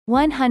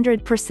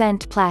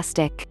100%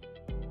 plastic.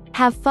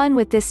 Have fun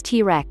with this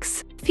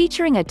T-Rex,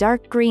 featuring a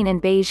dark green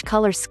and beige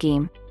color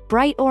scheme,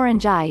 bright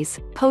orange eyes,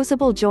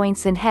 poseable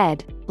joints and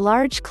head,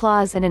 large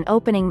claws and an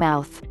opening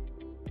mouth.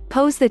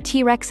 Pose the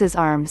T-Rex's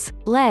arms,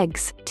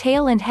 legs,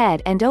 tail and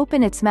head and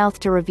open its mouth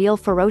to reveal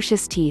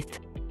ferocious teeth.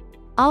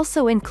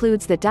 Also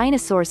includes the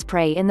dinosaur's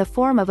prey in the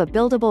form of a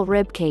buildable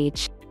rib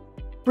cage.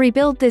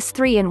 Rebuild this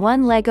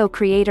 3-in-1 LEGO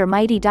Creator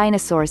Mighty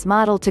Dinosaurs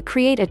model to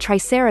create a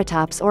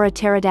Triceratops or a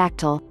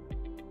pterodactyl.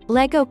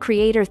 LEGO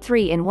Creator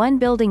 3-in-1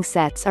 building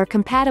sets are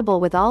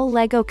compatible with all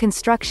LEGO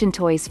construction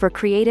toys for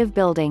creative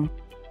building.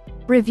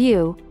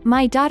 Review: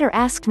 my daughter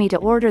asked me to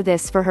order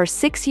this for her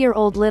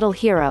 6-year-old little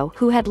hero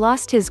who had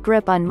lost his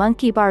grip on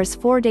monkey bars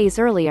 4 days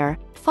earlier,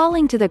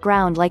 falling to the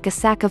ground like a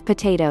sack of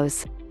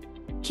potatoes.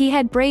 He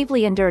had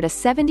bravely endured a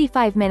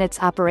 75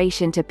 minutes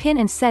operation to pin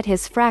and set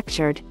his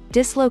fractured,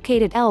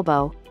 dislocated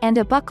elbow, and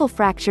a buckle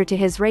fracture to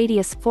his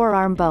radius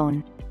forearm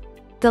bone.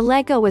 The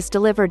Lego was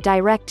delivered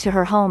direct to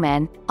her home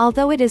and,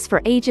 although it is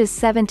for ages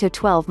 7 to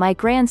 12, my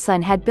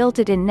grandson had built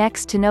it in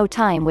next to no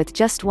time with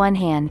just one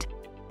hand.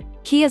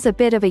 He is a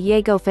bit of a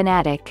Llego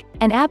fanatic,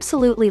 and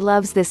absolutely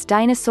loves this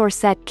dinosaur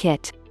set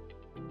kit.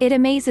 It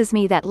amazes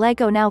me that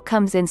Lego now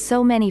comes in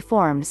so many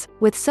forms,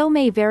 with so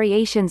many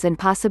variations and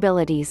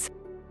possibilities.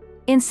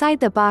 Inside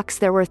the box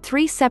there were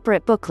 3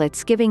 separate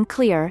booklets giving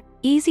clear,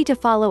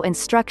 easy-to-follow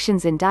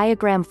instructions in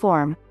diagram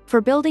form,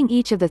 for building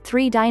each of the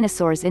 3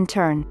 dinosaurs in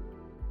turn.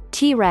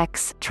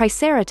 T-Rex,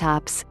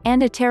 Triceratops,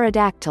 and a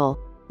pterodactyl.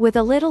 With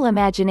a little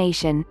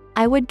imagination,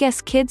 I would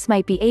guess kids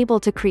might be able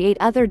to create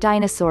other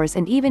dinosaurs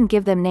and even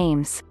give them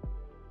names.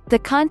 The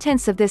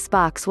contents of this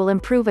box will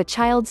improve a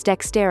child's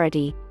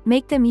dexterity,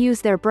 make them use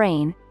their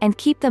brain, and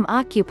keep them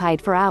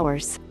occupied for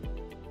hours.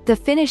 The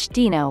finished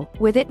dino,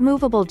 with its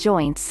movable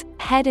joints,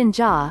 head and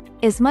jaw,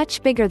 is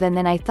much bigger than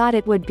I thought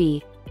it would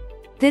be.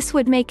 This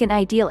would make an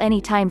ideal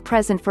anytime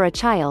present for a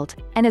child,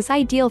 and is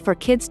ideal for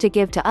kids to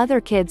give to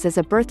other kids as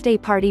a birthday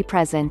party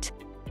present.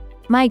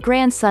 My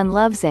grandson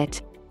loves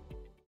it,